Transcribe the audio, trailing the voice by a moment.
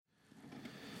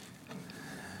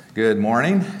Good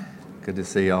morning. Good to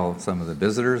see some of the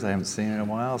visitors I haven't seen in a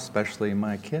while, especially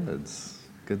my kids.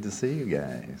 Good to see you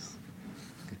guys.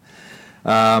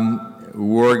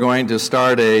 We're going to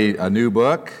start a new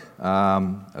book,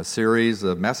 a series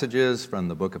of messages from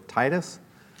the book of Titus.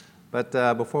 But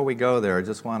before we go there, I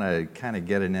just want to kind of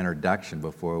get an introduction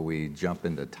before we jump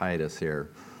into Titus here.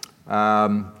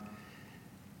 I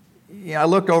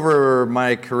looked over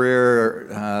my career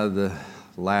the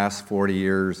last 40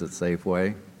 years at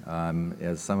Safeway.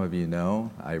 As some of you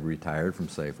know, I retired from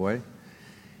Safeway.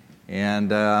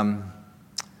 And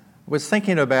was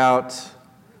thinking about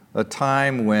a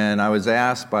time when I was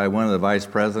asked by one of the vice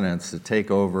presidents to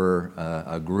take over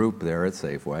a group there at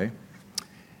Safeway.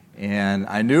 And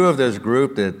I knew of this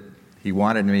group that he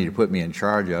wanted me to put me in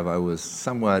charge of. I was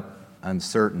somewhat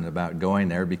uncertain about going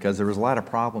there because there was a lot of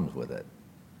problems with it.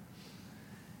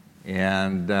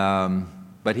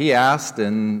 But he asked,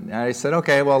 and I said,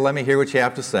 okay, well, let me hear what you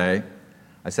have to say.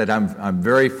 I said, I'm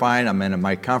very fine. I'm in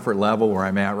my comfort level where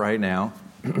I'm at right now.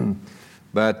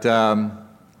 But I'll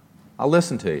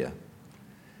listen to you.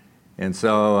 And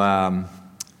so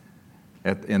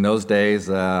in those days,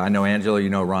 I know, Angela, you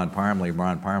know Ron Parmley.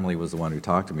 Ron Parmley was the one who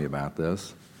talked to me about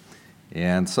this.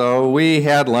 And so we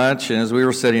had lunch, and as we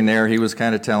were sitting there, he was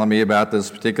kind of telling me about this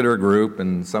particular group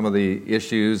and some of the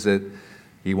issues that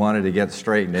he wanted to get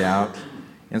straightened out.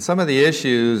 And some of the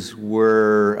issues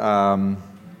were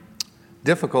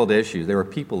difficult issues. They were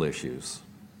people issues.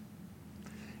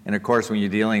 And of course, when you're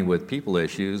dealing with people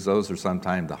issues, those are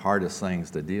sometimes the hardest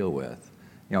things to deal with.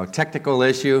 You know, a technical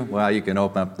issue, well, you can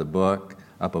open up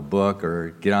a book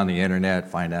or get on the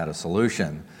internet, find out a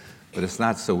solution. But it's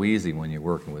not so easy when you're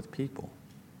working with people.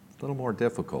 It's a little more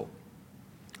difficult.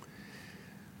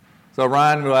 So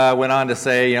Ron went on to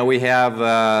say, we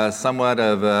have somewhat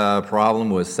of a problem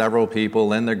with several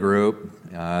people in the group.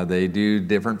 They do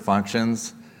different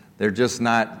functions. They're just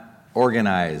not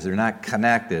organized. They're not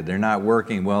connected. They're not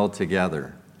working well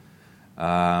together.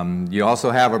 You also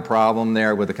have a problem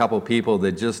there with a couple people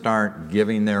that just aren't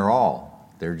giving their all.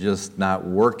 They're just not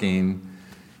working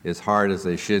as hard as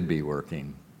they should be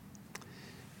working.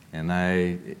 And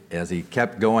as he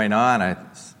kept going on, I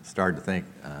started to think,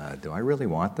 do I really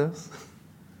want this?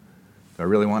 Do I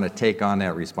really want to take on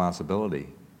that responsibility?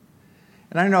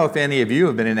 And I don't know if any of you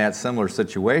have been in that similar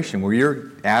situation where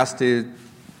you're asked to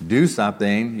do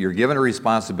something, you're given a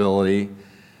responsibility,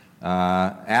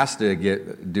 asked to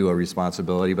do a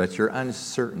responsibility, but you're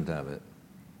uncertain of it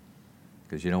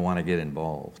because you don't want to get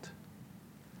involved.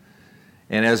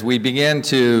 And as we begin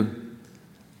to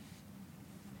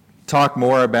talk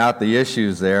more about the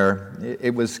issues there,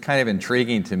 it was kind of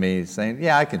intriguing to me, saying,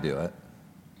 yeah, I can do it.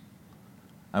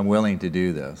 I'm willing to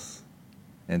do this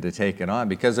and to take it on,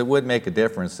 because it would make a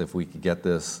difference if we could get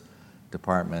this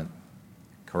department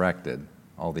corrected,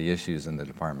 all the issues in the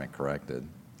department corrected.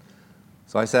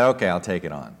 So I said, okay, I'll take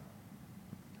it on.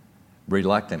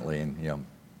 Reluctantly, and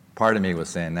part of me was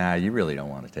saying, nah, you really don't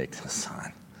want to take this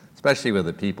on, especially with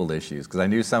the people issues, because I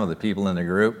knew some of the people in the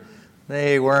group,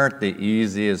 they weren't the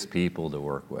easiest people to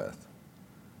work with.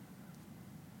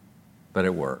 But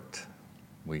it worked.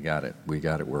 We got it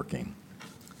working.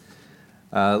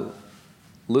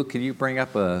 Luke, can you bring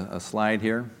up a slide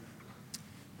here?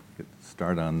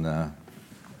 Start on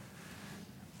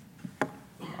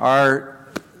our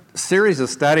series of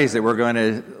studies that we're going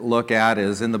to look at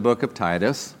is in the book of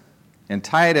Titus. And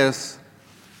Titus,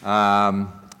 the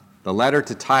letter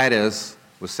to Titus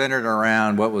was centered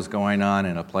around what was going on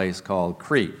in a place called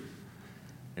Crete.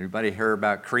 Everybody heard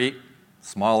about Crete?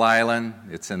 Small island.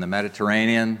 It's in the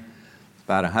Mediterranean. It's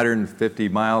about 150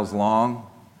 miles long.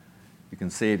 You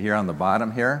can see it here on the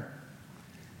bottom here.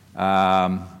 It's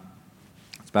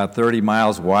about 30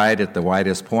 miles wide at the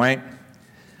widest point.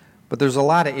 But there's a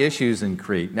lot of issues in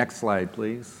Crete. Next slide,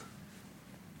 please.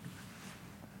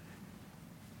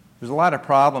 There's a lot of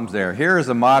problems there. Here is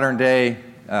a modern-day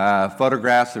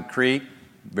photographs of Crete.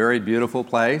 Very beautiful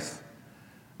place.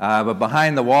 But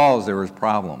behind the walls, there was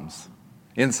problems.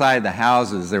 Inside the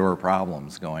houses, there were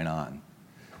problems going on.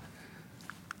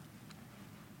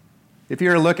 If you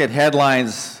were to look at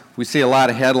headlines, we see a lot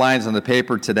of headlines in the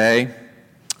paper today,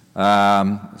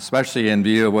 especially in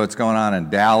view of what's going on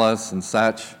in Dallas and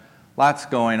such. Lots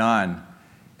going on.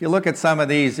 If you look at some of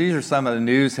these are some of the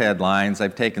news headlines.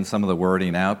 I've taken some of the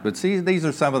wording out, but see, these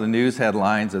are some of the news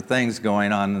headlines of things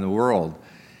going on in the world.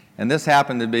 And this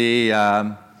happened to be in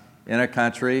a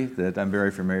country that I'm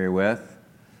very familiar with.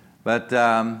 But,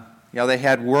 they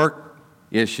had work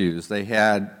issues. They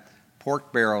had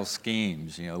pork barrel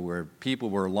schemes, where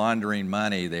people were laundering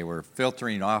money. They were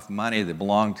filtering off money that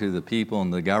belonged to the people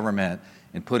and the government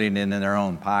and putting it in their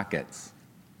own pockets.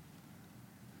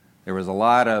 There was a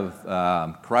lot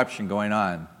of corruption going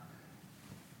on.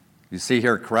 You see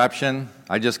here corruption.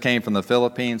 I just came from the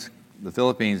Philippines. The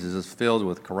Philippines is just filled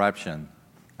with corruption.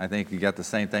 I think you got the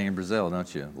same thing in Brazil,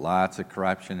 don't you? Lots of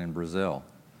corruption in Brazil.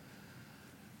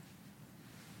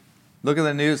 Look at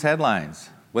the news headlines.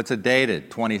 What's it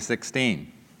dated?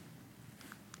 2016.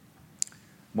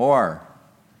 More.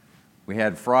 We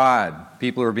had fraud.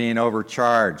 People are being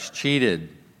overcharged, cheated.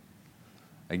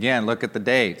 Again, look at the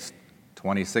dates.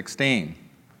 2016.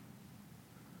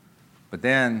 But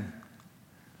then,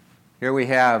 here we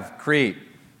have Crete.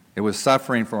 It was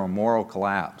suffering from a moral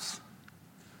collapse.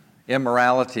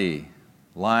 Immorality,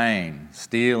 lying,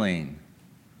 stealing.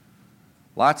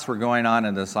 Lots were going on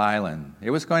in this island. It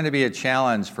was going to be a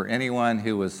challenge for anyone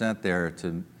who was sent there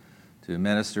to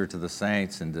minister to the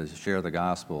saints and to share the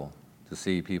gospel, to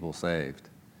see people saved.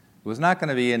 It was not going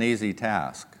to be an easy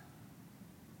task.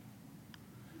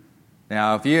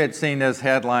 Now, if you had seen those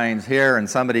headlines here and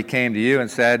somebody came to you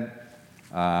and said,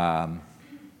 Matt,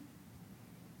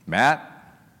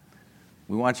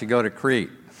 we want you to go to Crete.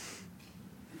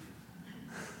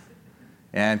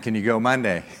 And can you go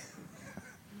Monday?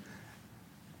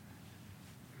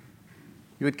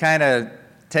 You would kind of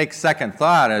take second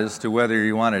thought as to whether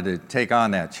you wanted to take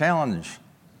on that challenge.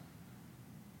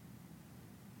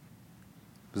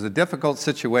 It was a difficult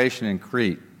situation in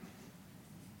Crete.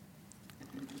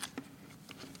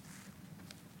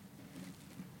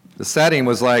 The setting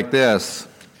was like this.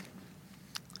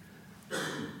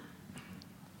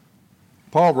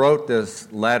 Paul wrote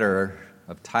this letter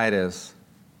of Titus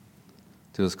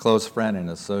to his close friend and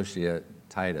associate,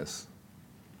 Titus.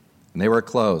 And they were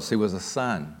close. He was a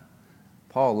son.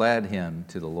 Paul led him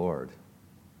to the Lord.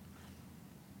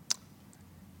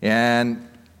 And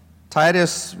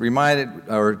Titus was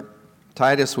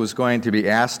going to be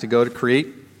asked to go to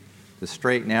Crete to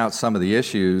straighten out some of the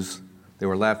issues that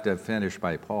were left unfinished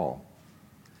by Paul.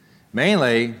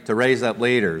 Mainly to raise up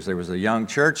leaders. There was a young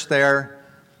church there.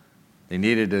 They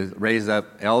needed to raise up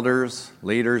elders,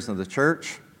 leaders of the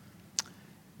church,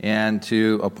 and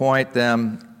to appoint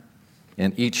them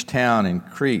in each town in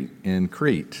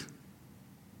Crete.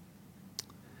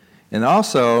 And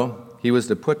also, he was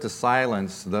to put to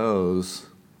silence those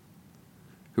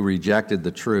who rejected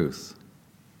the truth.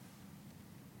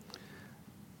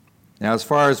 Now, as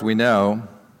far as we know,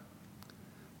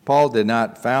 Paul did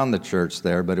not found the church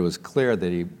there, but it was clear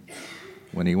that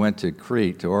when he went to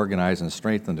Crete to organize and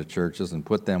strengthen the churches and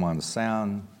put them on a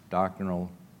sound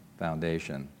doctrinal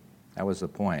foundation. That was the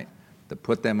point, to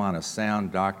put them on a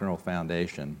sound doctrinal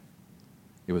foundation.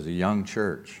 It was a young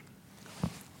church,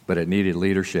 but it needed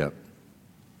leadership.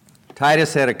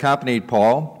 Titus had accompanied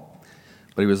Paul,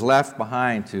 but he was left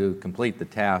behind to complete the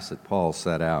task that Paul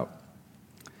set out.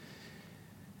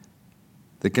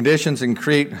 The conditions in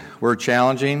Crete were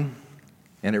challenging,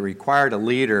 and it required a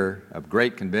leader of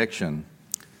great conviction,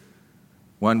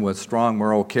 one with strong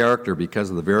moral character because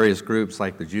of the various groups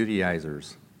like the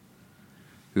Judaizers,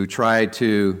 who tried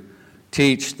to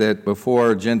teach that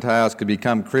before Gentiles could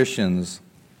become Christians,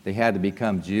 they had to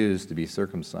become Jews to be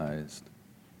circumcised.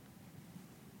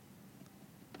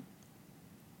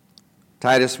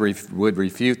 Titus would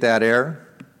refute that error,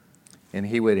 and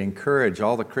he would encourage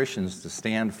all the Christians to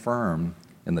stand firm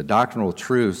in the doctrinal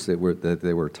truths that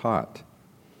they were taught.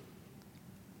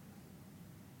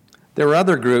 There were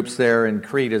other groups there in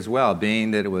Crete as well,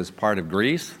 being that it was part of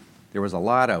Greece. There was a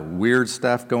lot of weird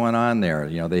stuff going on there.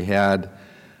 You know, they had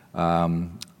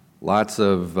lots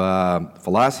of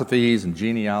philosophies and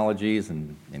genealogies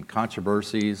and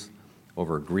controversies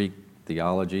over Greek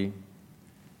theology,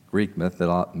 Greek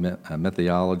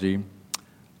mythology.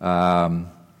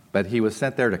 But he was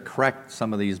sent there to correct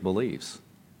some of these beliefs.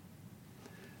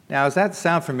 Now, does that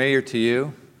sound familiar to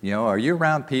you? You know, are you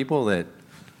around people that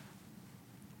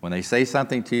when they say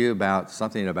something to you about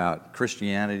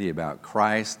Christianity, about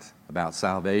Christ, about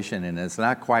salvation, and it's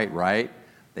not quite right,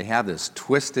 they have this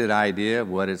twisted idea of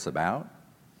what it's about?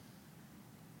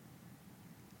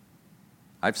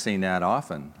 I've seen that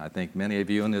often. I think many of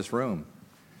you in this room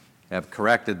have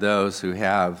corrected those who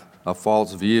have a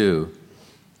false view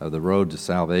of the road to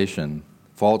salvation,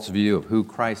 false view of who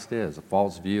Christ is, a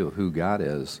false view of who God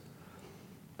is,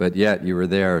 but yet you were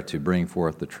there to bring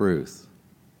forth the truth.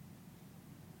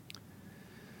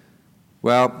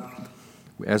 Well,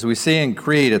 as we see in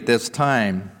Crete at this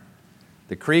time,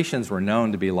 the Cretians were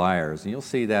known to be liars, and you'll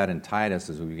see that in Titus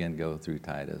as we begin to go through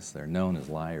Titus. They're known as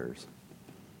liars.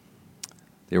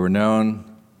 They were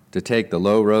known to take the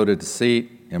low road of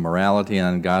deceit, immorality,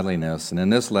 and ungodliness, and in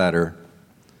this letter,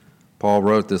 Paul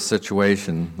wrote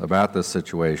about this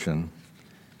situation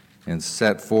and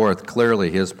set forth clearly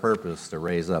his purpose to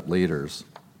raise up leaders.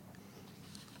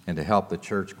 and to help the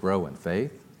church grow in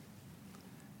faith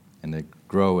and to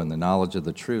grow in the knowledge of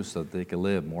the truth so that they can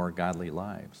live more godly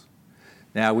lives.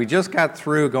 Now, we just got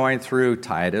through going through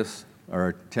Titus,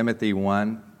 or Timothy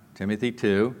 1, Timothy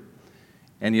 2,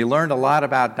 and you learned a lot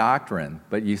about doctrine,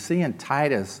 but you see in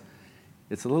Titus,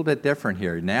 it's a little bit different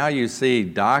here. Now you see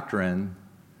doctrine,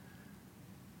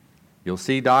 you'll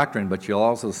see doctrine, but you'll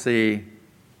also see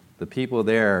the people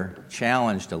there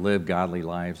challenged to live godly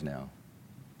lives now.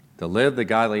 To live the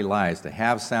godly lives, to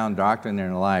have sound doctrine in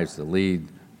their lives to lead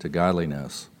to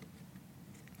godliness.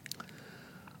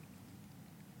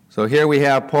 So here we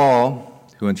have Paul,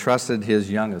 who entrusted his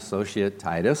young associate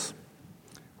Titus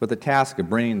with the task of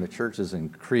bringing the churches in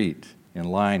Crete in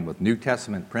line with New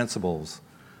Testament principles,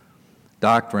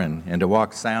 doctrine, and to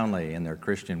walk soundly in their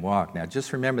Christian walk. Now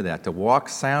just remember that, to walk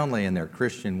soundly in their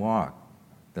Christian walk.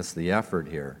 That's the effort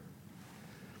here,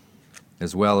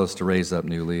 as well as to raise up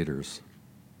new leaders.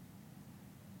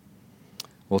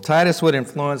 Well, Titus would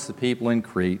influence the people in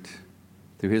Crete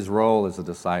through his role as a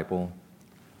disciple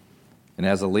and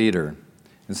as a leader.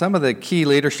 And some of the key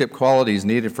leadership qualities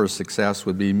needed for success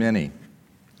would be many.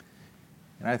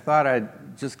 And I thought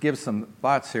I'd just give some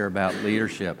thoughts here about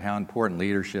leadership, how important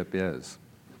leadership is.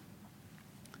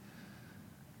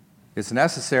 It's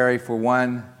necessary for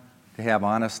one to have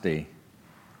honesty.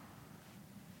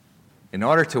 In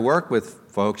order to work with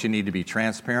folks, you need to be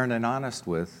transparent and honest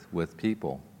with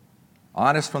people.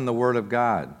 Honest from the Word of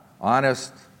God.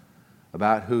 Honest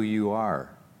about who you are.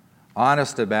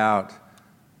 Honest about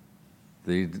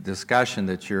the discussion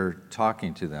that you're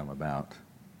talking to them about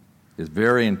is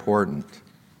very important.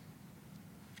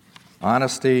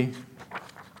 Honesty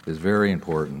is very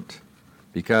important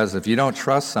because if you don't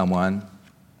trust someone,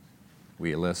 will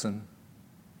you listen?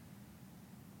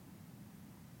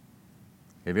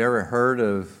 Have you ever heard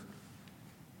of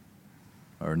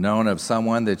or known of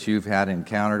someone that you've had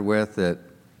encountered with that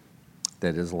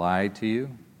has lied to you?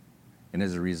 And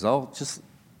as a result, just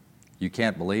you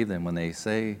can't believe them when they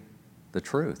say the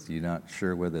truth. You're not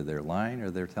sure whether they're lying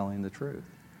or they're telling the truth.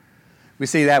 We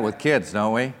see that with kids,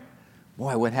 don't we?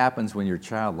 Boy, what happens when your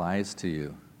child lies to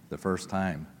you the first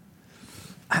time?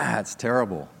 It's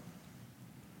terrible.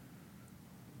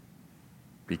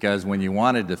 Because when you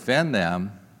want to defend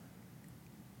them,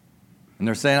 and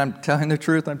they're saying, I'm telling the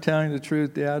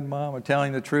truth, Dad, Mom, I'm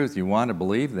telling the truth. You want to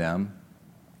believe them,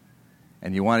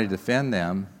 and you want to defend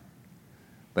them,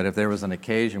 but if there was an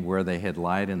occasion where they had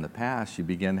lied in the past, you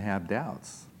begin to have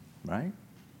doubts, right?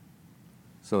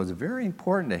 So it's very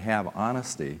important to have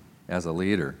honesty as a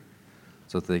leader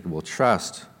so that they will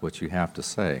trust what you have to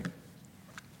say.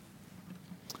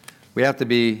 We have to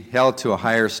be held to a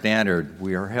higher standard.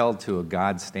 We are held to a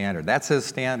God standard. That's His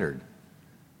standard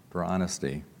for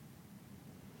honesty.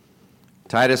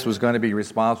 Titus was going to be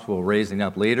responsible for raising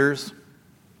up leaders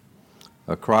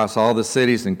across all the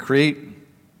cities in Crete.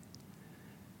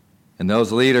 And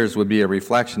those leaders would be a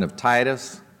reflection of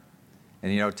Titus.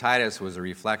 And you know, Titus was a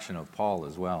reflection of Paul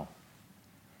as well.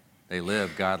 They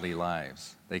lived godly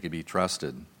lives. They could be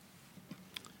trusted.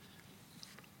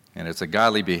 And it's a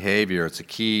godly behavior, it's a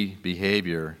key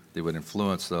behavior that would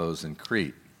influence those in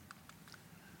Crete.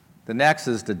 The next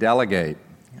is to delegate.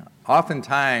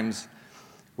 Oftentimes,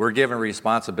 we're given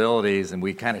responsibilities and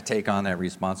we kind of take on that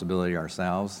responsibility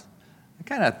ourselves. I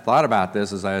kind of thought about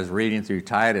this as I was reading through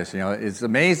Titus. You know, it's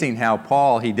amazing how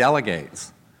Paul, he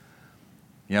delegates.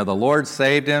 You know, the Lord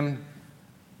saved him,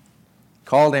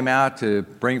 called him out to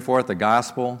bring forth the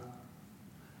gospel,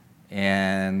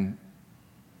 and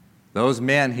those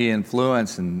men he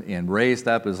influenced and raised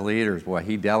up as leaders, boy,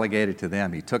 he delegated to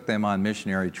them. He took them on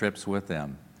missionary trips with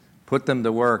them, put them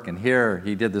to work, and here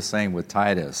he did the same with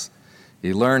Titus.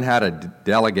 He learned how to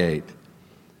delegate,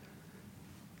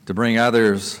 to bring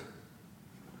others,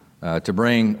 to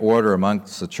bring order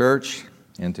amongst the church,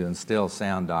 and to instill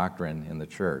sound doctrine in the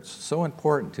church. So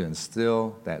important to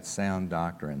instill that sound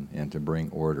doctrine and to bring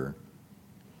order.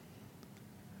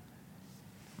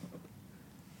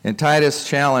 And Titus'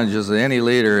 challenge as any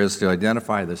leader is to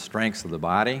identify the strengths of the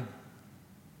body,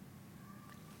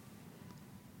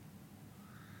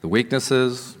 the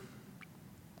weaknesses,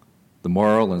 the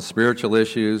moral and spiritual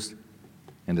issues,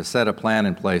 and to set a plan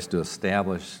in place to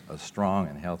establish a strong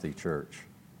and healthy church.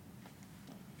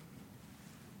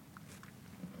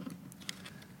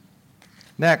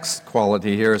 Next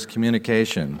quality here is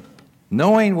communication.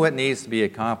 Knowing what needs to be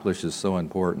accomplished is so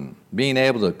important. Being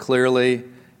able to clearly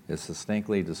and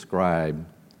succinctly describe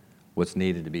what's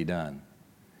needed to be done.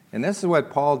 And this is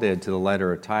what Paul did to the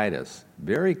letter of Titus.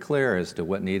 Very clear as to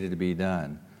what needed to be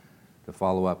done to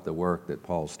follow up the work that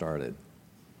Paul started.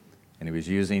 And he was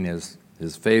using his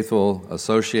faithful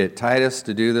associate Titus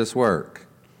to do this work.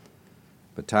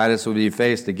 But Titus would be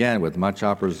faced again with much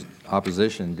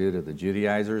opposition due to the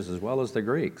Judaizers as well as the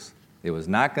Greeks. It was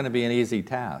not going to be an easy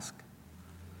task.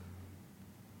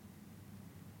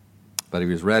 But he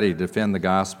was ready to defend the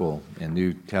gospel and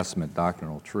New Testament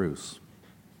doctrinal truths.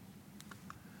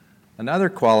 Another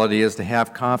quality is to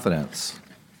have confidence.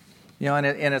 And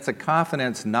it's a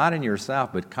confidence not in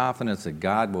yourself, but confidence that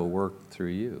God will work through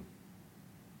you.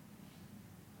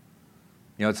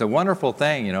 It's a wonderful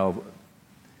thing,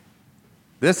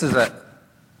 This is an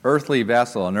earthly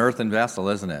vessel, an earthen vessel,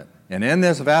 isn't it? And in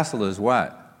this vessel is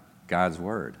what? God's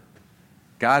Word.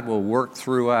 God will work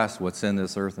through us what's in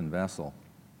this earthen vessel.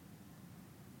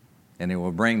 And it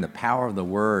will bring the power of the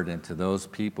Word into those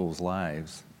people's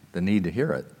lives that need to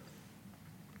hear it.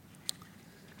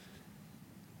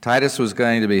 Titus was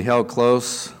going to be held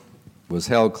close to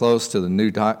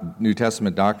the New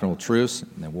Testament doctrinal truths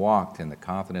and walked in the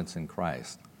confidence in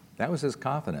Christ. That was his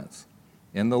confidence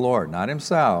in the Lord, not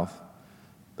himself,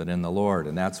 but in the Lord.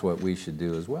 And that's what we should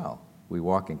do as well. We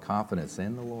walk in confidence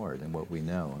in the Lord and what we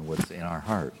know and what's in our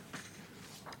heart.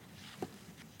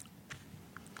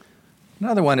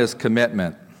 Another one is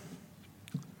commitment.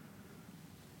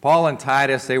 Paul and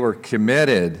Titus, they were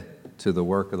committed to the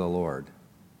work of the Lord.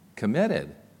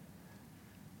 Committed.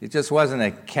 It just wasn't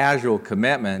a casual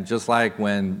commitment, just like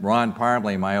when Ron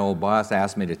Parmley, my old boss,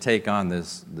 asked me to take on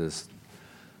this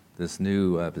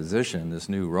new position, this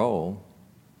new role.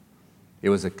 It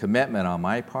was a commitment on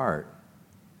my part,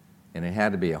 and it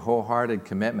had to be a wholehearted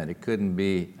commitment. It couldn't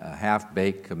be a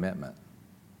half-baked commitment,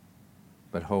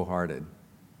 but wholehearted.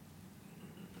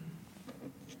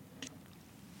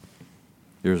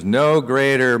 There's no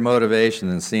greater motivation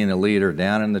than seeing a leader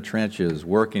down in the trenches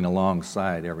working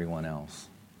alongside everyone else,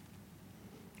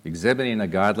 exhibiting a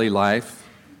godly life,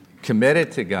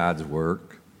 committed to God's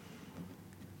work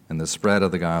and the spread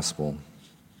of the gospel.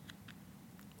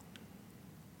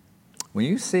 Have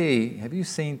you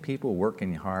seen people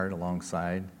working hard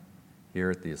alongside here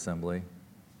at the assembly?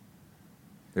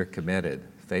 They're committed,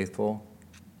 faithful.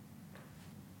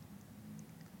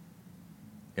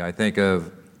 Yeah, I think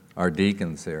of our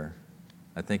deacons here.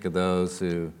 I think of those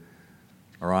who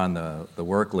are on the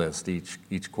work list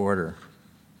each quarter.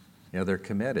 They're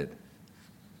committed.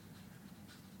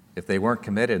 If they weren't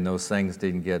committed and those things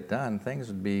didn't get done, things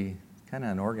would be kind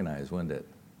of unorganized, wouldn't it?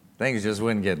 Things just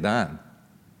wouldn't get done.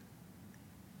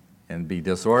 And be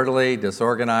disorderly,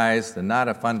 disorganized, and not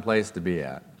a fun place to be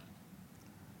at.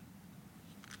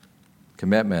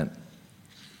 Commitment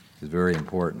is very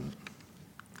important.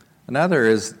 Another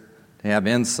is to have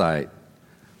insight.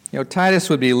 Titus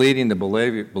would be leading the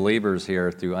believers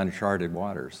here through uncharted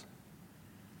waters.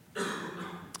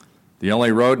 The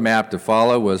only roadmap to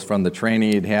follow was from the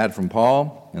training he'd had from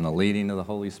Paul and the leading of the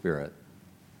Holy Spirit,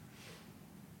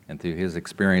 and through his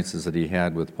experiences that he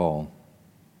had with Paul.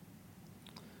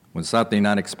 When something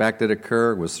unexpected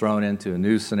occurred, was thrown into a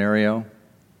new scenario,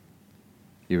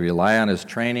 he relied on his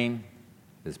training,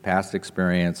 his past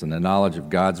experience, and the knowledge of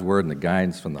God's Word and the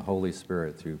guidance from the Holy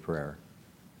Spirit through prayer.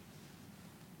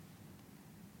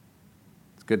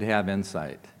 It's good to have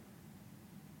insight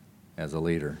as a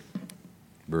leader.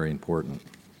 Very important.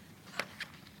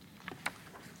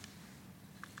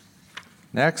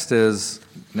 Next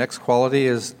quality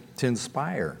is to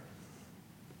inspire.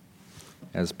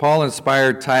 As Paul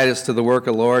inspired Titus to the work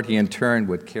of the Lord, he in turn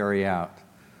would carry out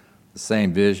the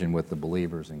same vision with the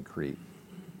believers in Crete.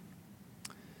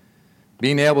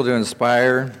 Being able to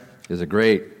inspire is a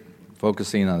great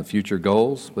focusing on the future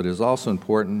goals, but it is also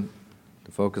important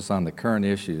to focus on the current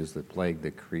issues that plague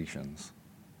the Cretans.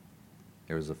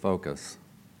 There was a focus.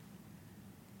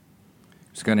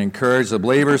 It's going to encourage the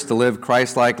believers to live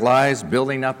Christ-like lives,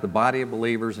 building up the body of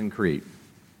believers in Crete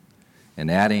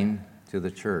and adding to the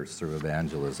church through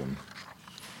evangelism.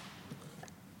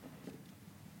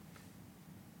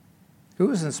 Who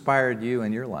has inspired you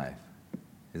in your life?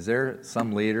 Is there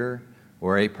some leader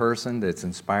or a person that's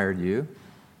inspired you?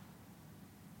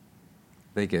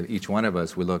 I think of each one of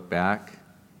us, we look back.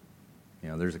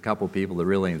 There's a couple people that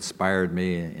really inspired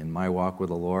me in my walk with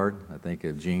the Lord. I think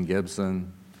of Gene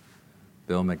Gibson,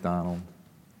 Bill McDonald.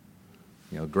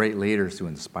 Great leaders who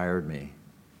inspired me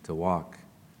to walk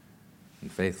in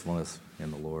faithfulness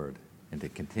in the Lord and to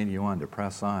continue on, to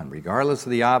press on. Regardless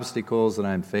of the obstacles that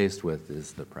I'm faced with,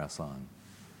 is to press on.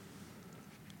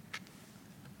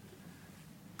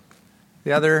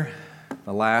 The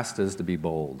last is to be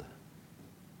bold.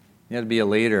 To be a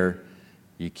leader,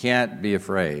 you can't be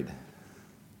afraid.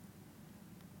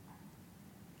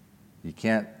 You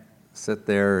can't sit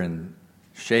there and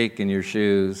shake in your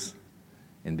shoes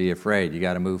and be afraid. You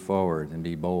got to move forward and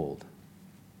be bold.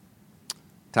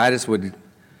 Titus would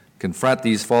confront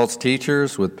these false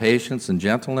teachers with patience and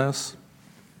gentleness.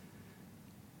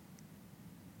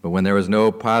 But when there was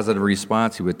no positive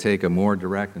response, he would take a more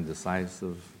direct and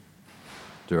decisive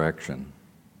direction.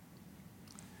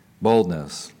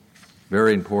 Boldness,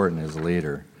 very important as a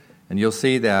leader. And you'll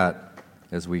see that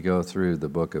as we go through the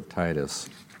book of Titus.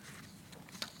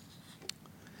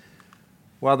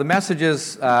 Well, the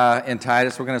messages in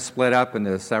Titus, we're going to split up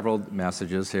into several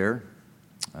messages here.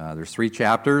 There's 3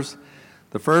 chapters.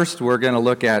 The first we're going to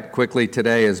look at quickly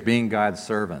today is being God's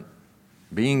servant.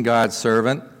 Being God's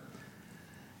servant.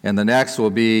 And the next will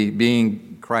be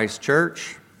being Christ's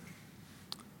church.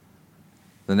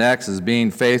 The next is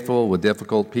being faithful with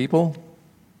difficult people.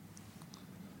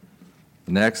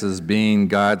 The next is being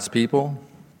God's people.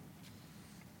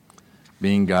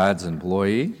 Being God's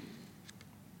employee.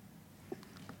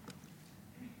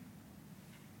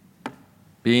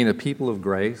 Being a people of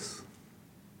grace.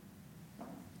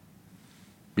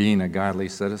 Being a godly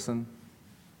citizen.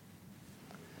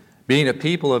 Being a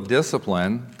people of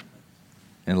discipline.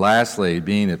 And lastly,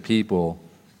 being a people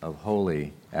of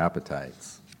holy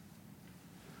appetites.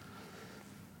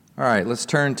 All right, let's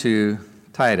turn to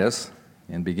Titus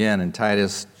and begin in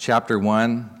Titus chapter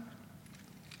 1.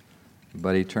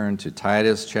 Everybody turn to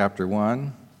Titus chapter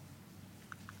 1.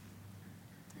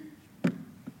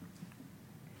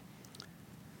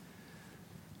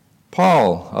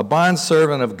 Paul, a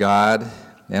bondservant of God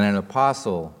and an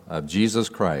apostle of Jesus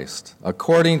Christ,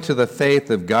 according to the faith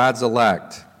of God's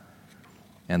elect,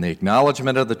 and the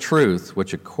acknowledgement of the truth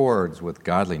which accords with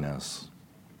godliness,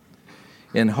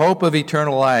 in hope of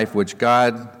eternal life, which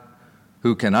God,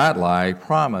 who cannot lie,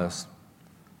 promised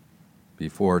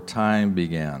before time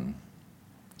began,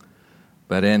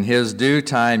 but in his due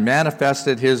time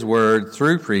manifested his word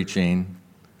through preaching,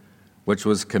 which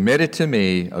was committed to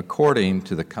me according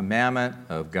to the commandment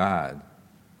of God,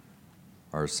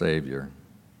 our Savior.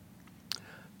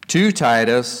 To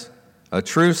Titus, a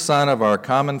true son of our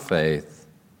common faith,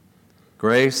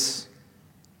 grace,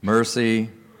 mercy,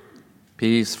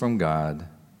 peace from God,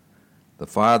 the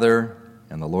Father,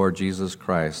 and the Lord Jesus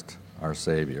Christ, our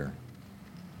Savior.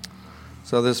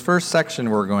 So this first section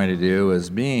we're going to do is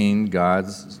being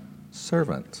God's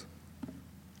servant.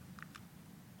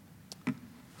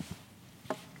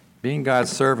 Being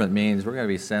God's servant means we're going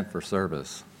to be sent for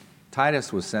service.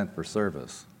 Titus was sent for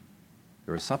service.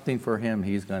 There was something for him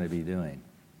he's going to be doing.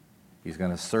 He's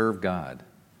going to serve God.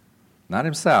 Not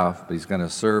himself, but he's going to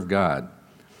serve God.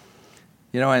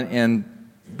 You know, and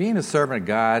being a servant of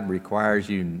God requires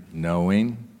you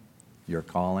knowing your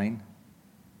calling.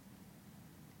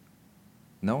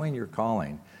 Knowing your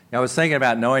calling. I was thinking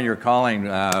about knowing your calling,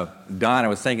 Don, I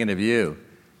was thinking of you.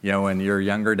 You know, in your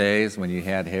younger days when you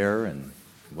had hair and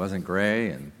it wasn't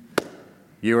gray, and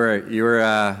you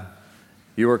were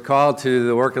called to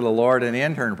the work of the Lord in the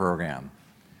intern program.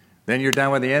 Then you're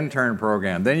done with the intern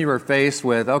program. Then you were faced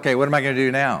with, okay, what am I going to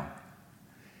do now?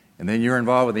 And then you're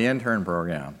involved with the intern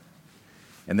program.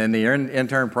 And then the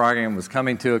intern program was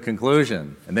coming to a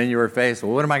conclusion. And then you were faced,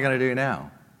 well, what am I going to do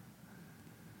now?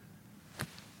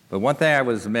 But one thing I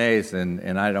was amazed,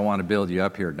 and I don't want to build you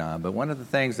up here, Don, but one of the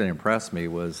things that impressed me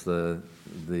was the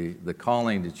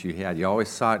calling that you had. You always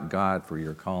sought God for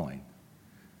your calling.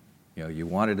 You know, you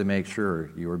wanted to make sure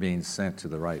you were being sent to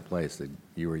the right place, that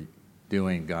you were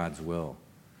doing God's will.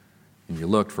 And you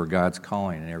looked for God's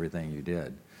calling in everything you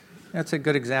did. That's a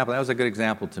good example. That was a good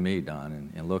example to me,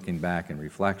 Don, in looking back in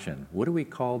reflection. What are we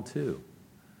called to?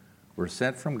 We're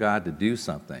sent from God to do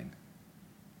something.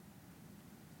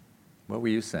 What were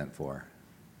you sent for?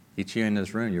 Each of you in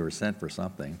this room, you were sent for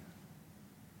something.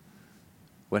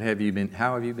 How have you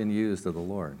been used of the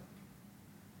Lord?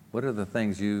 What are the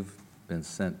things you've been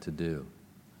sent to do?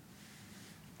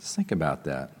 Just think about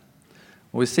that.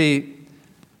 We see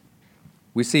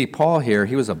Paul here.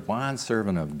 He was a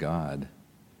bondservant of God.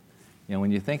 You know,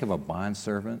 when you think of a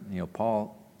bondservant, you know,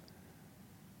 Paul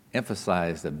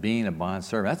emphasized that being a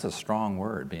bondservant, that's a strong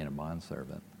word, being a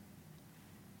bondservant.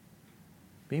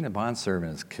 Being a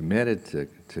bondservant is committed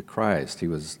to Christ. He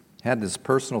had this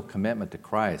personal commitment to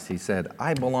Christ. He said,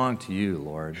 I belong to you,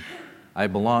 Lord. I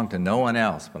belong to no one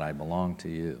else, but I belong to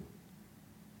you.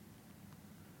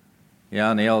 You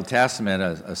know, in the Old Testament,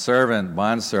 a servant,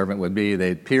 bondservant would be,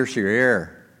 they'd pierce your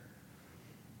ear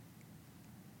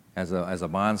as a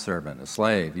bondservant, a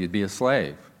slave. You'd be a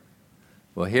slave.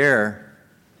 Well, here,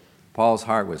 Paul's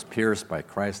heart was pierced by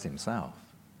Christ himself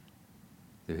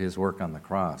through his work on the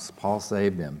cross. Paul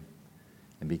saved him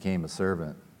and became a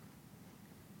servant.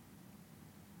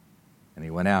 And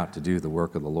he went out to do the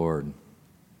work of the Lord,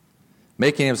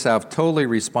 making himself totally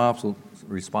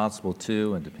responsible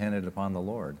to and dependent upon the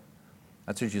Lord.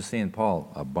 That's what you see in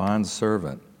Paul, a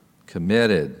bondservant,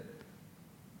 committed.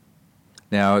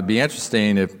 Now, it'd be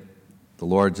interesting if the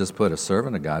Lord just put a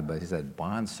servant of God, but he said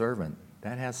bondservant.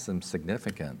 That has some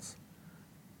significance.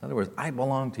 In other words, I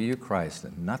belong to you, Christ,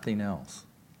 and nothing else.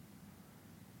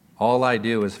 All I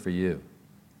do is for you.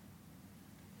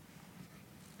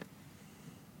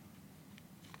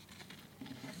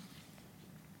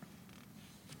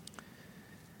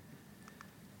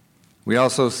 We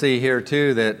also see here,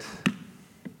 too, that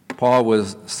Paul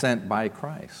was sent by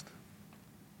Christ.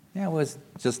 Yeah, it was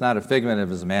just not a figment of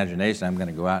his imagination. I'm going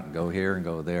to go out and go here and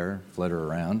go there, flitter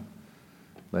around.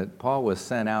 But Paul was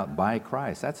sent out by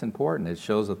Christ. That's important. It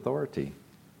shows authority.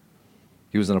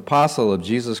 He was an apostle of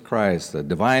Jesus Christ, a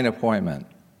divine appointment,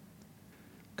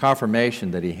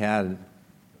 confirmation that he had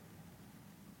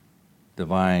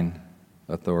divine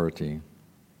authority.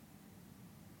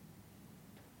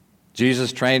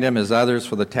 Jesus trained him as others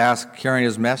for the task of carrying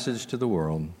his message to the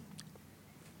world.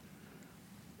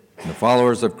 And the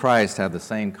followers of Christ have the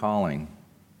same calling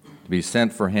to be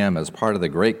sent for him as part of the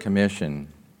Great Commission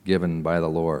given by the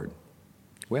Lord.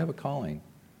 We have a calling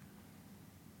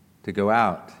to go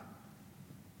out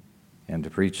and to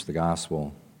preach the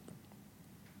gospel.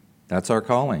 That's our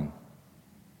calling.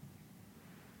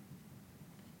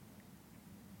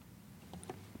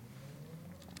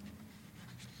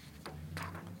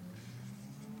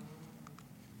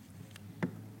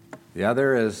 The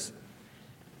other is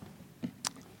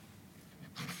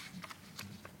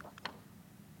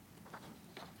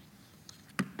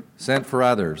sent for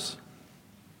others.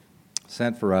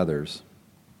 Sent for others.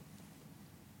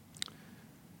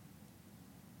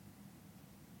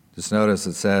 Just notice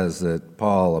it says that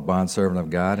Paul, a bondservant of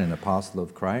God and apostle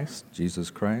of Christ,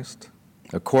 Jesus Christ,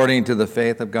 according to the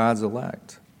faith of God's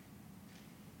elect.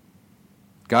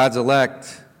 God's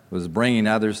elect was bringing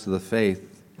others to the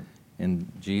faith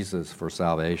in Jesus for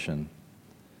salvation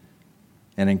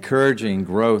and encouraging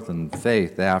growth in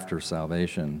faith after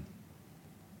salvation.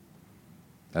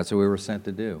 That's what we were sent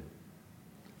to do.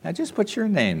 Now just put your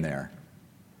name there.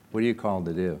 What are you called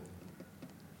to do?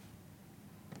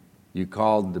 You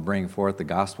called to bring forth the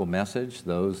gospel message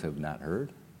those have not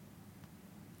heard?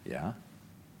 Yeah.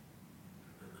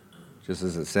 Just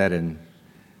as it said in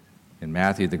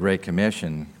Matthew, the Great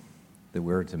Commission, that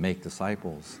we're to make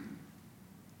disciples.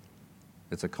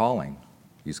 It's a calling.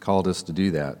 He's called us to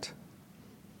do that.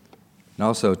 And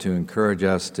also to encourage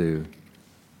us to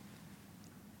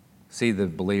see the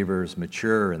believers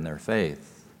mature in their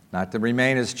faith. Not to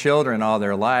remain as children all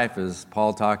their life, as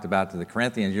Paul talked about to the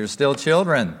Corinthians. You're still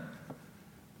children.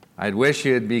 I'd wish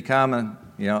you had become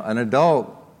an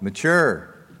adult,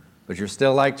 mature, but you're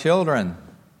still like children.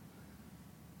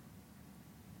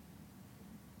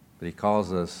 But he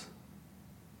calls us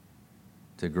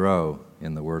to grow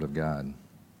in the Word of God.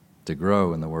 To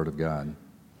grow in the Word of God.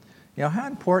 How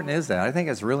important is that? I think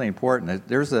it's really important.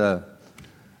 There's a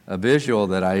visual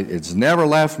that it's never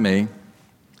left me,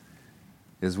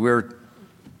 is we're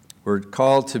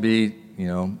called to be,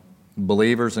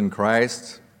 believers in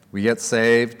Christ. We get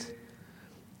saved.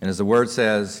 And as the Word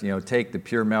says, take the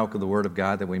pure milk of the Word of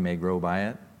God that we may grow by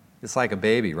it. It's like a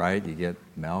baby, right? You get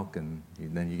milk and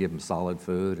then you give them solid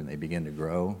food and they begin to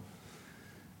grow.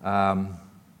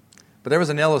 But there was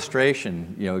an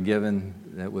illustration, given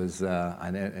that was,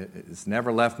 it's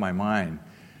never left my mind,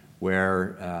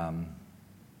 where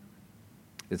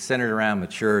it's centered around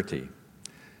maturity.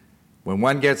 When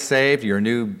one gets saved, you're a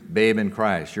new babe in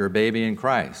Christ. You're a baby in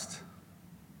Christ.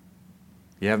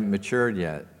 You haven't matured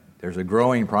yet. There's a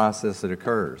growing process that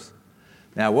occurs.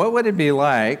 Now, what would it be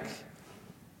like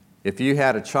if you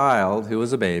had a child who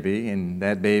was a baby, and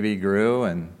that baby grew,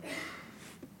 and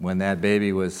when that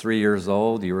baby was 3 years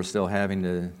old, you were still having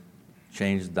to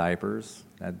change diapers?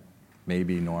 That may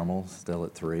be normal, still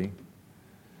at 3.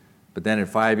 But then at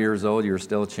 5 years old, you were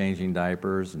still changing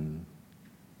diapers and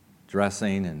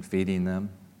dressing and feeding them.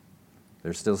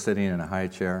 They're still sitting in a high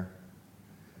chair.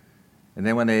 And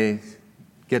then when they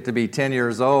get to be 10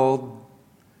 years old,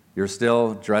 you're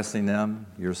still dressing them,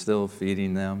 you're still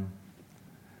feeding them,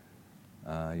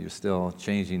 you're still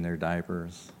changing their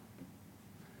diapers.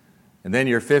 And then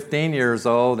you're 15 years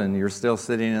old and you're still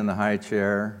sitting in the high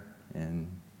chair and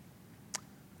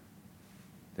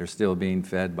they're still being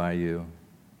fed by you.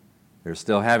 They're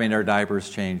still having their diapers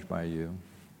changed by you.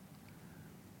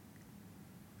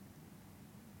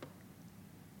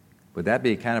 Would that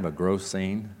be kind of a gross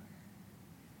scene?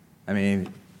 I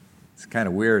mean, it's kind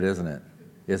of weird, isn't it?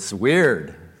 It's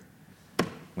weird.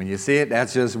 When you see it,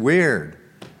 that's just weird.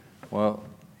 Well,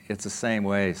 it's the same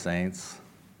way, saints.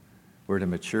 We're to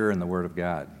mature in the Word of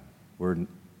God. We're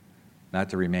not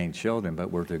to remain children, but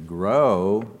we're to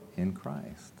grow in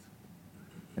Christ.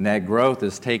 And that growth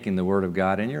is taking the Word of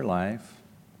God in your life,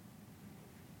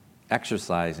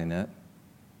 exercising it,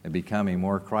 and becoming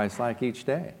more Christ-like each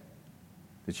day,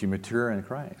 that you mature in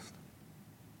Christ.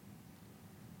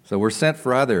 So we're sent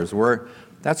for others.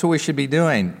 That's what we should be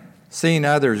doing, seeing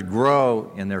others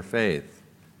grow in their faith,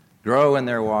 grow in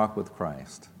their walk with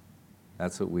Christ.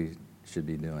 That's what we should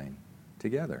be doing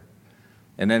together.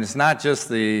 And then it's not just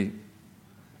the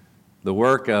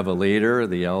work of a leader or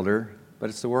the elder, but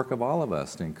it's the work of all of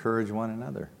us to encourage one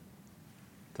another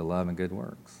to love and good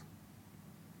works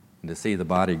and to see the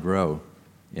body grow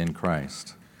in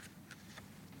Christ.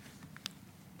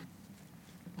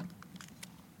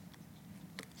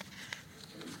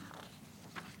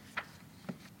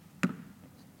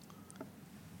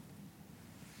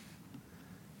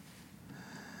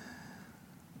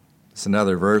 It's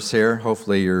another verse here.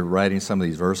 Hopefully you're writing some of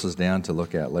these verses down to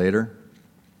look at later.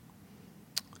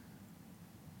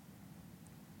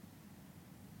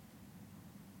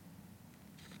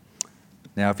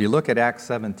 Now, if you look at Acts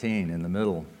 17 in the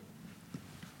middle,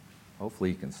 hopefully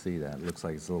you can see that. It looks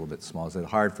like it's a little bit small. Is it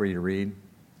hard for you to read?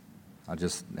 I'll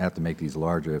just have to make these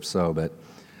larger if so. But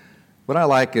what I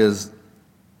like is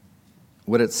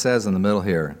what it says in the middle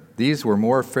here. These were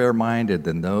more fair-minded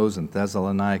than those in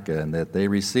Thessalonica, in that they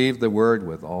received the word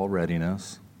with all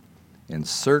readiness and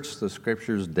searched the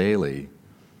Scriptures daily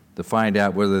to find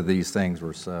out whether these things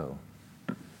were so.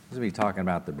 This will be talking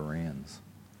about the Bereans.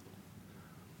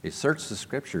 They searched the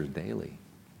Scriptures daily.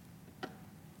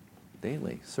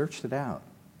 Daily. Searched it out.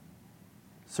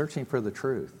 Searching for the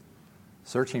truth.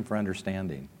 Searching for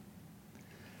understanding.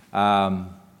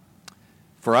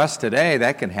 For us today,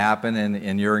 that can happen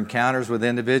in your encounters with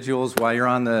individuals while you're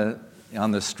on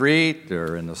the street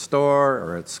or in the store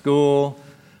or at school,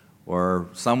 or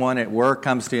someone at work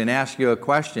comes to you and asks you a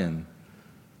question,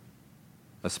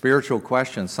 a spiritual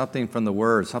question, something from the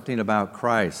Word, something about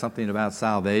Christ, something about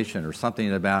salvation, or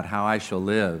something about how I shall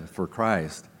live for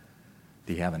Christ.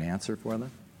 Do you have an answer for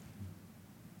them?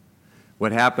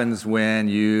 What happens when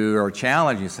you are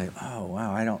challenged? You say, oh,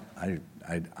 wow,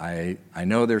 I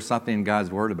know there's something in God's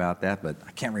Word about that, but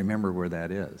I can't remember where that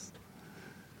is.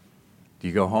 Do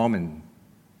you go home and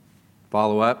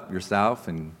follow up yourself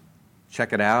and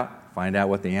check it out, find out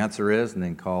what the answer is, and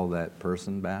then call that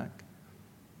person back?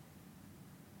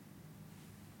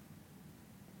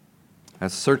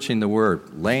 That's searching the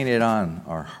Word, laying it on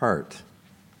our heart,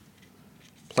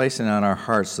 placing it on our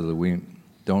hearts so that we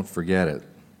don't forget it.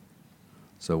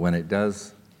 So when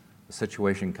the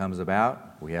situation comes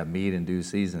about, we have meat in due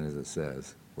season, as it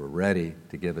says. We're ready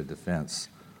to give a defense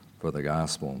for the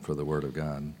gospel and for the Word of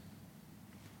God.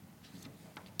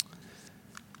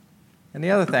 And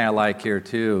the other thing I like here,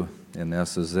 too, in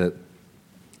this is that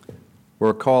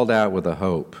we're called out with a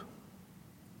hope.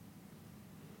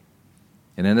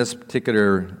 And in this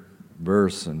particular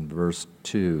verse, in verse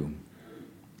 2,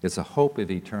 it's a hope of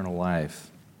eternal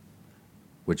life,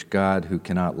 which God, who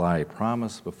cannot lie,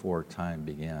 promised before time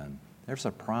began. There's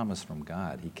a promise from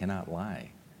God. He cannot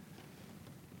lie.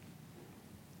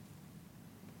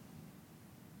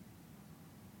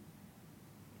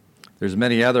 There's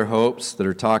many other hopes that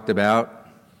are talked about.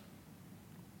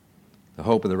 The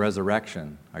hope of the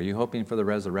resurrection. Are you hoping for the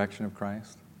resurrection of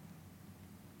Christ?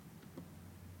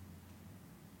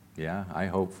 Yeah, I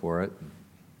hope for it.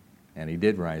 And He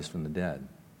did rise from the dead,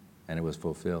 and it was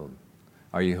fulfilled.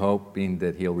 Are you hoping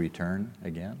that He'll return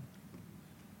again?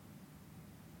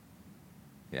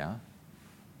 Yeah?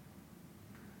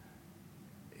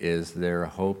 Is there a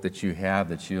hope that you have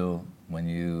that you'll, when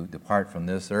you depart from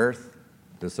this earth,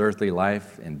 this earthly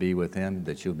life, and be with Him,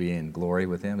 that you'll be in glory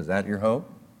with Him? Is that your hope?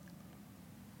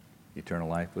 Eternal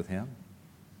life with Him?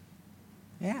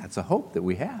 Yeah, it's a hope that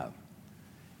we have.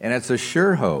 And it's a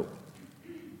sure hope,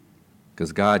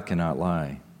 because God cannot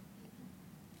lie.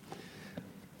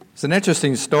 It's an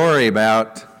interesting story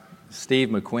about Steve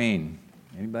McQueen.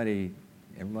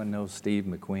 Everyone knows Steve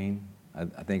McQueen? I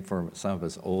think for some of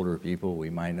us older people,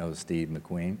 we might know Steve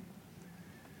McQueen.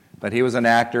 But he was an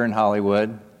actor in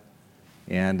Hollywood,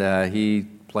 and he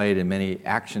played in many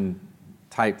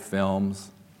action-type films,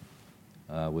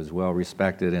 was well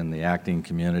respected in the acting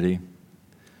community.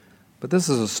 But this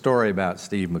is a story about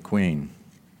Steve McQueen.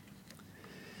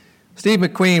 Steve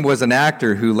McQueen was an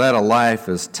actor who led a life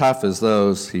as tough as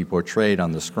those he portrayed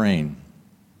on the screen.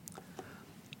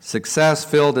 Success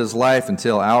filled his life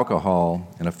until alcohol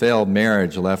and a failed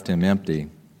marriage left him empty.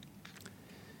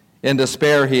 In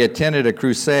despair, he attended a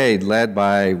crusade led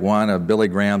by one of Billy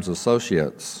Graham's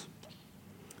associates.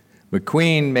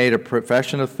 McQueen made a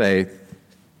profession of faith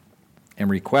and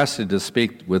requested to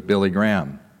speak with Billy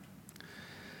Graham.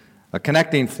 A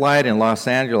connecting flight in Los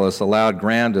Angeles allowed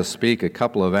Graham to speak a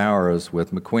couple of hours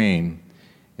with McQueen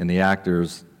in the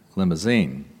actor's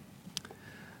limousine.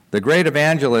 The great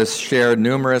evangelist shared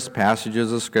numerous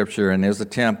passages of Scripture in his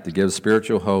attempt to give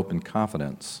spiritual hope and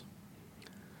confidence.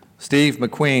 Steve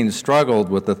McQueen struggled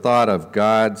with the thought of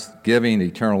God's giving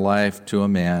eternal life to a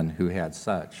man who had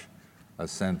such a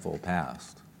sinful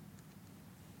past.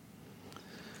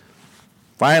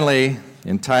 Finally,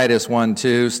 in Titus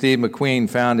 1:2, Steve McQueen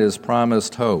found his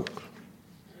promised hope.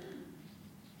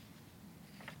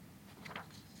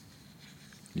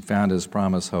 He found his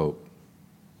promised hope.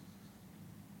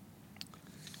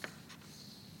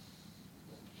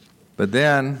 But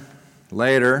then,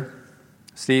 later,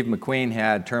 Steve McQueen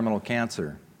had terminal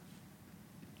cancer.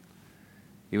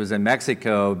 He was in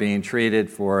Mexico being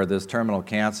treated for this terminal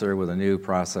cancer with a new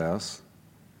process.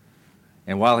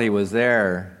 And while he was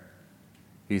there,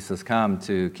 he succumbed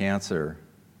to cancer.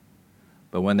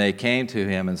 But when they came to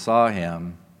him and saw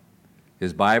him,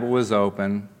 his Bible was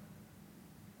open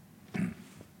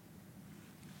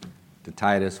to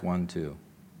Titus 1:2.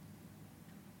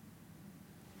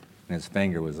 And his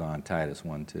finger was on Titus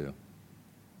 1:2.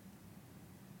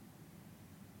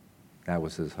 That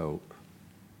was his hope.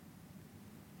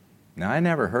 Now, I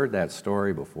never heard that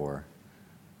story before,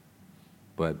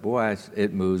 but boy,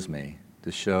 it moves me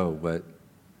to show what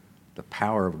the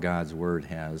power of God's Word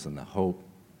has and the hope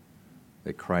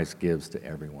that Christ gives to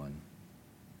everyone.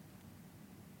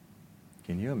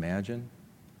 Can you imagine?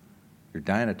 You're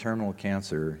dying of terminal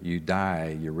cancer, you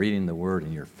die, you're reading the Word,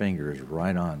 and your finger is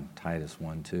right on Titus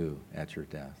 1:2 at your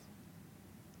death.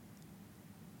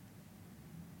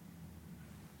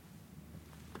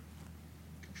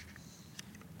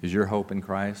 Is your hope in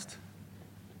Christ?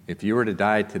 If you were to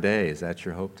die today, is that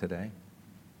your hope today?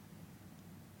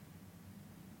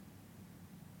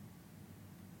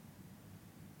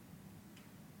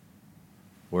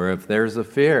 Or if there's a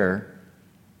fear,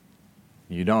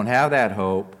 you don't have that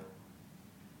hope,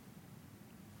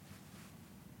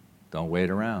 don't wait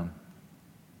around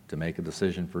to make a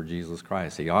decision for Jesus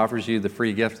Christ. He offers you the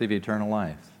free gift of eternal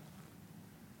life.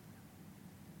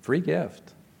 Free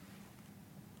gift.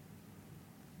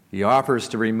 He offers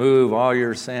to remove all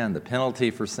your sin, the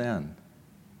penalty for sin,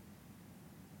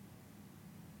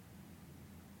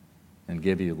 and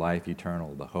give you life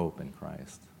eternal, the hope in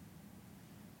Christ.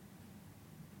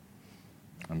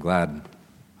 I'm glad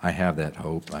I have that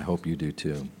hope. I hope you do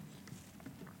too.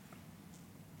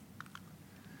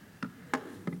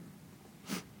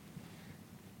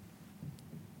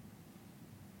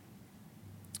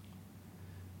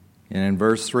 And in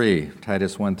verse 3,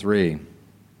 Titus 1:3,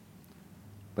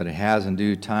 but it has in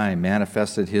due time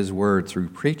manifested his word through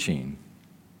preaching.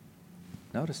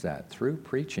 Notice that, through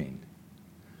preaching.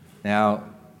 Now,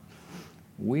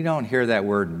 we don't hear that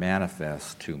word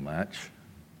manifest too much,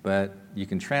 but you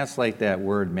can translate that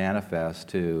word manifest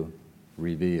to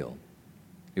reveal.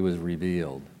 It was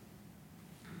revealed.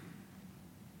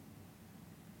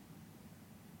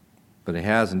 But it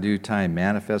has in due time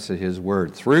manifested his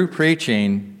word through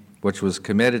preaching, which was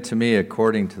committed to me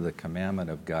according to the commandment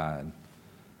of God,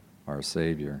 our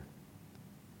Savior.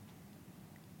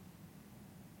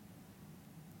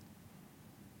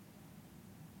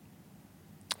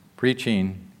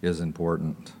 Preaching is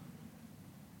important.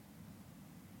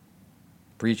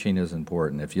 Preaching is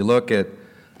important. If you look at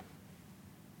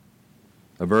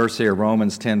a verse here,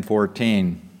 Romans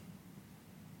 10:14,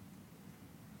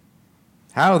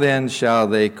 how then shall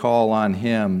they call on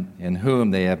him in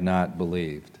whom they have not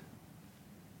believed?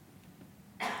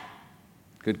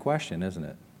 Good question, isn't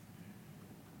it?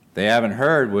 They haven't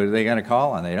heard, what are they going to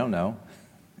call on? They don't know.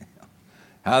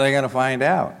 How are they going to find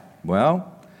out?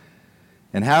 Well,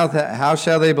 and how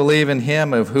shall they believe in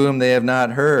him of whom they have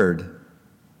not heard?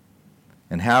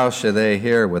 And how shall they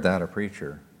hear without a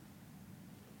preacher?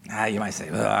 You might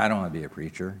say, well, I don't want to be a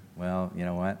preacher. Well, you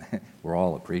know what? We're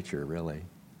all a preacher, really.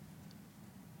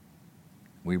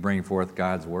 We bring forth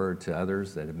God's word to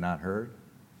others that have not heard.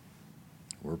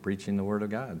 We're preaching the word of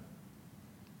God.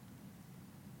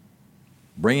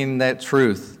 Bringing that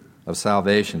truth of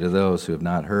salvation to those who have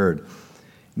not heard.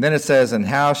 And then it says, and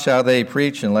how shall they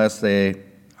preach unless they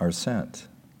are sent?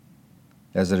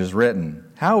 As it is written,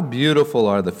 how beautiful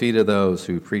are the feet of those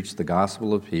who preach the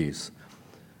gospel of peace,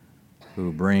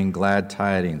 who bring glad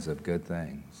tidings of good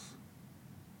things.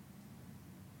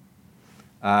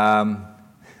 When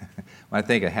I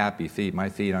think of happy feet, my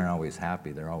feet aren't always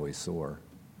happy, they're always sore.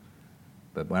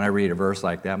 But when I read a verse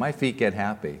like that, my feet get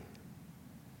happy.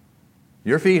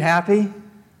 Your feet happy?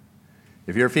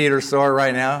 If your feet are sore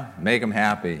right now, make them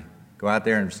happy. Go out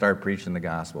there and start preaching the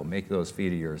gospel. Make those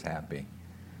feet of yours happy.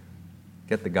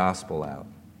 Get the gospel out.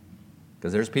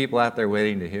 Because there's people out there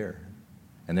waiting to hear.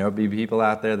 And there will be people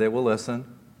out there that will listen.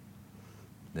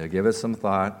 They'll give it some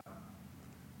thought.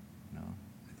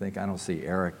 I don't see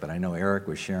Eric, but I know Eric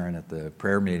was sharing at the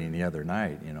prayer meeting the other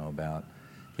night, about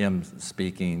him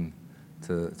speaking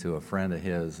to a friend of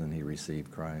his, and he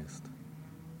received Christ.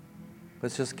 But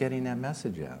it's just getting that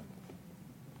message out.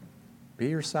 Be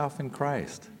yourself in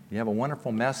Christ. You have a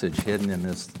wonderful message hidden in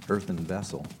this earthen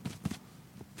vessel.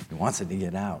 He wants it to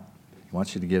get out. He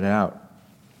wants you to get out.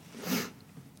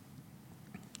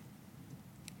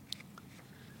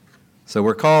 So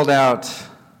we're called out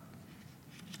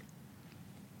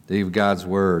to give God's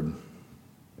Word.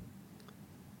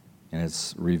 And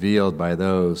it's revealed by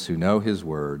those who know His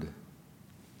Word,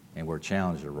 and we're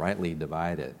challenged to rightly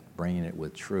divide it, bringing it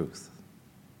with truth,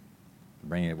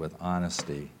 bringing it with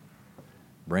honesty,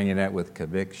 bringing it with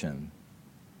conviction,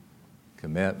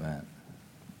 commitment.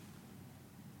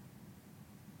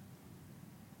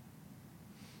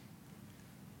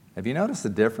 Have you noticed the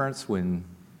difference when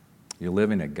you're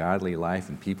living a godly life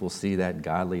and people see that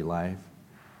godly life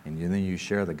and then you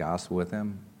share the gospel with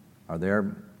them?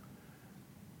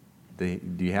 Do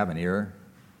you have an ear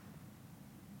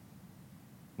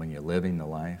when you're living the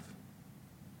life?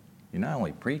 You not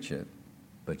only preach it,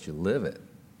 but you live it.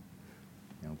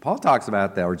 Paul talks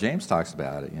about that, or James talks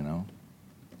about it,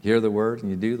 Hear the word and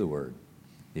you do the word.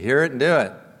 You hear it and do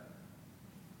it.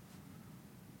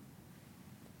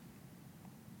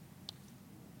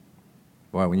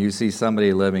 Boy, when you see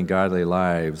somebody living godly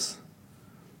lives,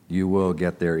 you will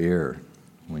get their ear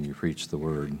when you preach the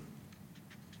word.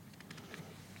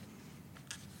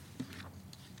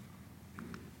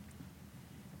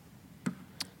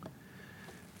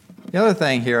 The other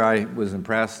thing here I was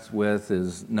impressed with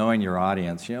is knowing your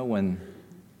audience. When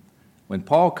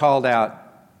Paul called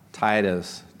out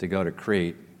Titus to go to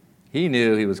Crete, he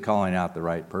knew he was calling out the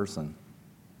right person.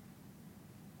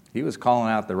 He was calling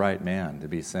out the right man to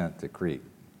be sent to Crete,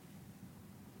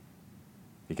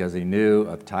 because he knew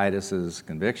of Titus's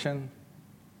conviction,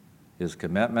 his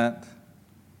commitment,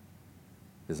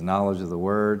 his knowledge of the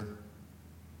Word,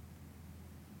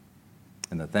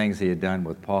 and the things he had done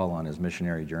with Paul on his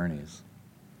missionary journeys.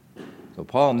 So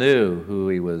Paul knew who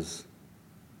he was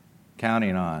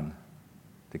counting on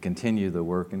to continue the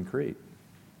work in Crete.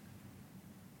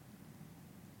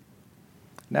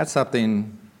 And that's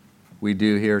something we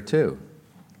do here too,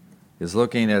 is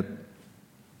looking at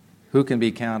who can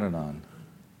be counted on,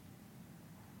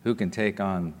 who can take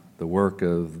on the work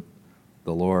of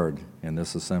the Lord in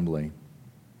this assembly.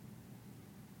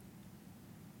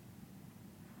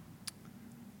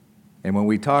 And when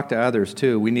we talk to others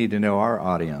too, we need to know our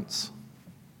audience.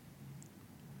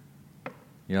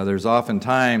 There's often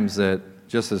times that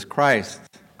just as Christ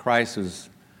was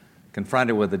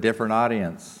confronted with a different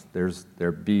audience,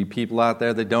 there'll be people out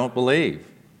there that don't believe.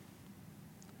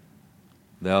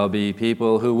 There'll be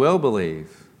people who will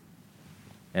believe.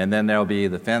 And then there'll be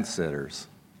the fence sitters.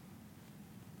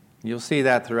 You'll see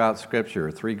that throughout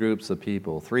Scripture, 3 groups of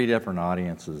people, 3 different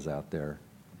audiences out there.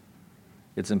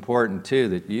 It's important, too,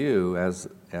 that you, as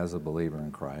a believer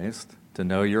in Christ, to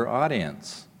know your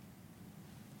audience.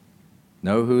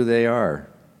 Know who they are.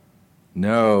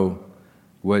 Know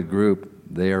what group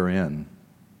they are in.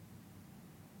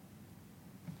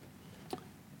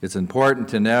 It's important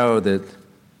to know that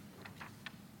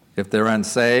if they're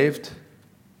unsaved,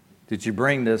 did you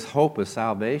bring this hope of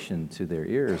salvation to their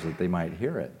ears that they might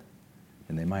hear it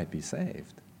and they might be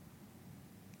saved?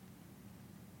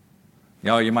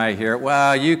 You might hear,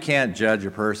 well, you can't judge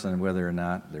a person whether or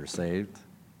not they're saved.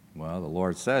 Well, the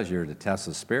Lord says you're to test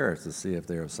the spirits to see if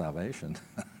they're of salvation.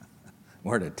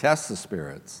 We're to test the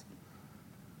spirits.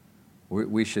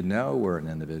 We should know where an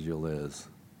individual is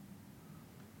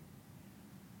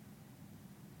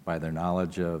by their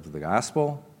knowledge of the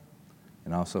gospel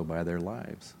and also by their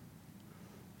lives.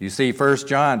 You see, 1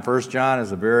 John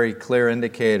is a very clear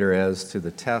indicator as to the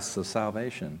tests of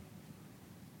salvation.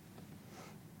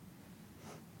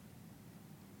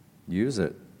 Use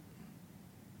it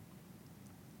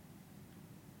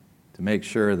to make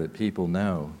sure that people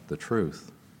know the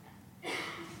truth.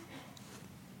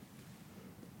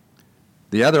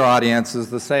 The other audience is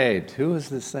the saved. Who is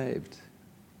the saved?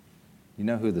 You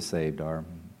know who the saved are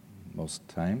most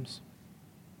times.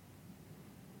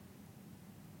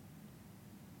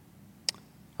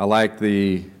 I like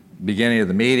the beginning of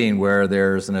the meeting where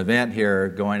there's an event here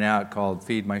going out called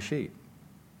Feed My Sheep.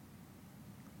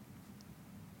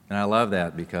 And I love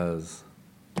that because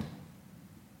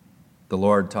the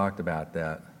Lord talked about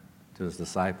that to his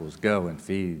disciples. Go and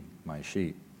feed my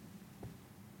sheep.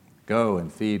 Go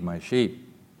and feed my sheep.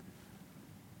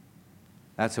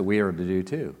 That's what we are to do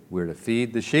too. We're to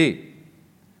feed the sheep.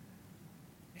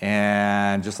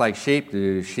 And just like sheep,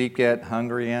 do sheep get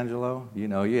hungry, Angelo? You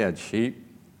know, you had sheep.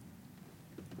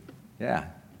 Yeah.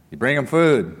 You bring them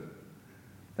food.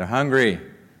 They're hungry.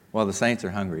 Well, the saints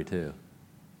are hungry too.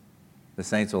 The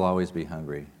saints will always be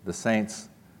hungry. The saints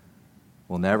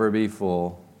will never be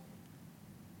full,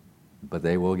 but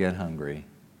they will get hungry.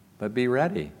 But be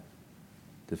ready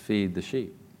to feed the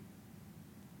sheep.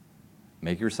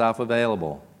 Make yourself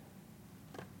available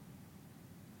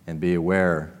and be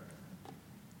aware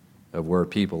of where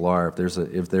people are.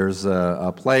 If there's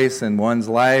a place in one's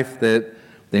life that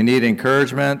they need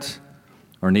encouragement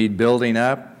or need building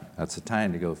up, that's the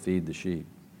time to go feed the sheep.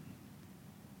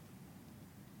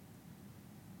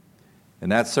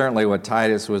 And that's certainly what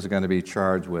Titus was going to be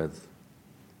charged with,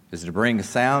 is to bring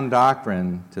sound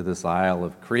doctrine to this Isle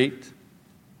of Crete,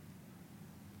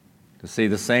 to see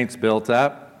the saints built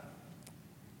up,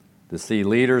 to see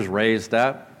leaders raised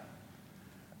up,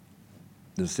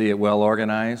 to see it well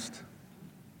organized,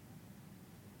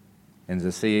 and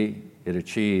to see it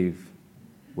achieve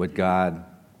what God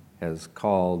has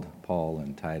called Paul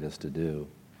and Titus to do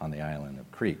on the island of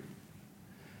Crete.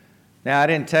 Now, I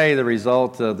didn't tell you the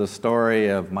result of the story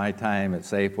of my time at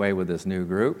Safeway with this new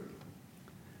group.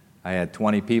 I had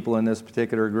 20 people in this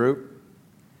particular group,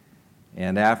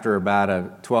 and after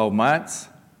about 12 months,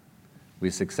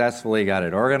 we successfully got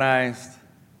it organized.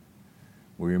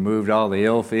 We removed all the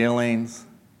ill feelings,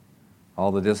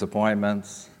 all the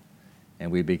disappointments,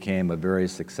 and we became a very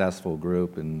successful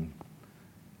group. And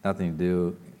nothing to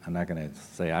do, I'm not going to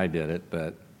say I did it,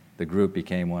 but the group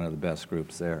became one of the best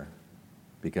groups there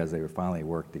because they were finally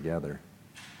worked together.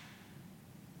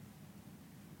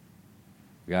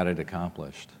 We got it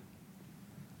accomplished.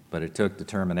 But it took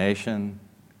determination,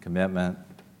 commitment,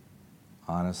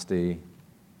 honesty,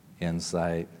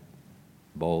 insight,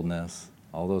 boldness,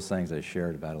 all those things I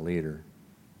shared about a leader.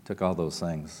 It took all those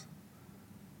things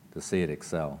to see it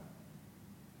excel.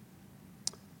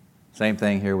 Same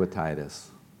thing here with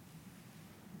Titus.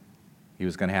 He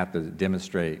was going to have to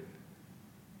demonstrate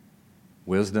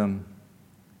wisdom,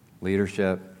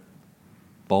 leadership,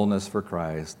 boldness for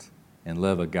Christ, and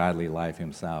live a godly life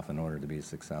himself in order to be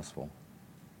successful.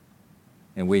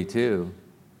 And we too,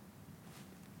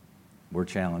 we're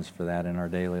challenged for that in our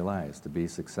daily lives, to be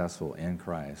successful in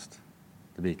Christ,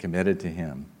 to be committed to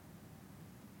Him.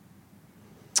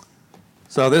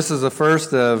 So this is the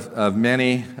first of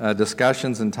many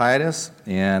discussions in Titus,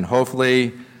 and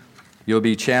hopefully you'll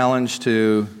be challenged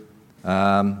to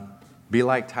be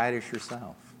like Titus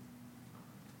yourself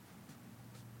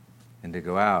and to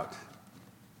go out,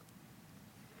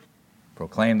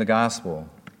 proclaim the gospel,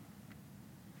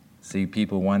 see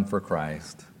people won for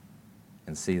Christ,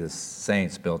 and see the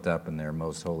saints built up in their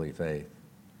most holy faith,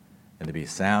 and to be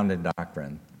sound in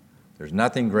doctrine. There's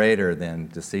nothing greater than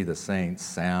to see the saints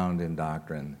sound in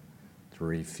doctrine, to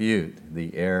refute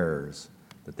the errors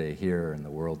that they hear in the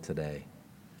world today.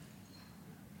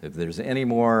 If there's any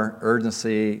more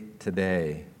urgency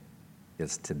today,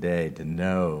 it's today to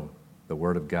know the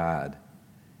Word of God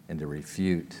and to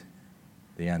refute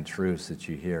the untruths that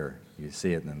you hear. You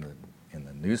see it in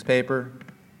the newspaper,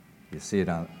 you see it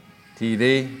on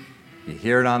TV, you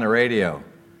hear it on the radio.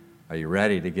 Are you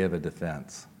ready to give a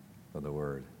defense of the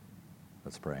Word?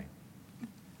 Let's pray.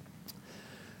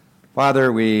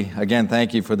 Father, we again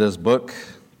thank you for this book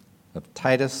of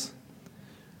Titus.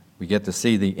 We get to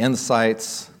see the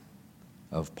insights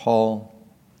of Paul.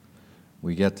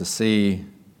 We get to see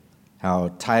how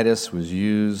Titus was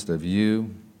used of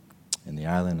you in the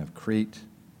island of Crete.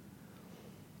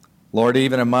 Lord,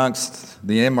 even amongst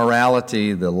the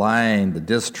immorality, the lying, the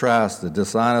distrust, the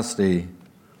dishonesty,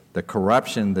 the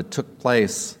corruption that took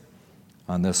place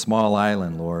on this small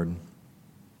island, Lord,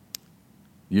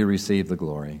 you receive the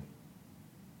glory.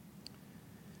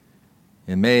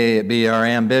 And may it be our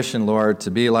ambition, Lord,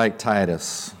 to be like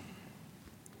Titus.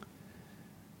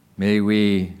 May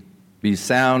we be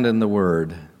sound in the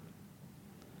Word.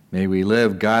 May we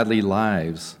live godly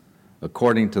lives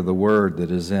according to the Word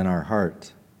that is in our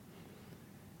heart.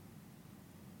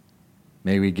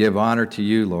 May we give honor to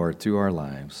you, Lord, through our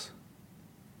lives,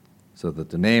 so that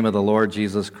the name of the Lord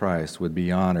Jesus Christ would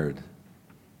be honored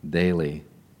daily,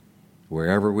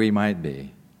 wherever we might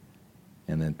be,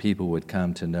 and then people would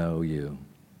come to know you.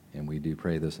 And we do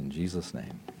pray this in Jesus'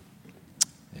 name.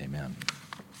 Amen.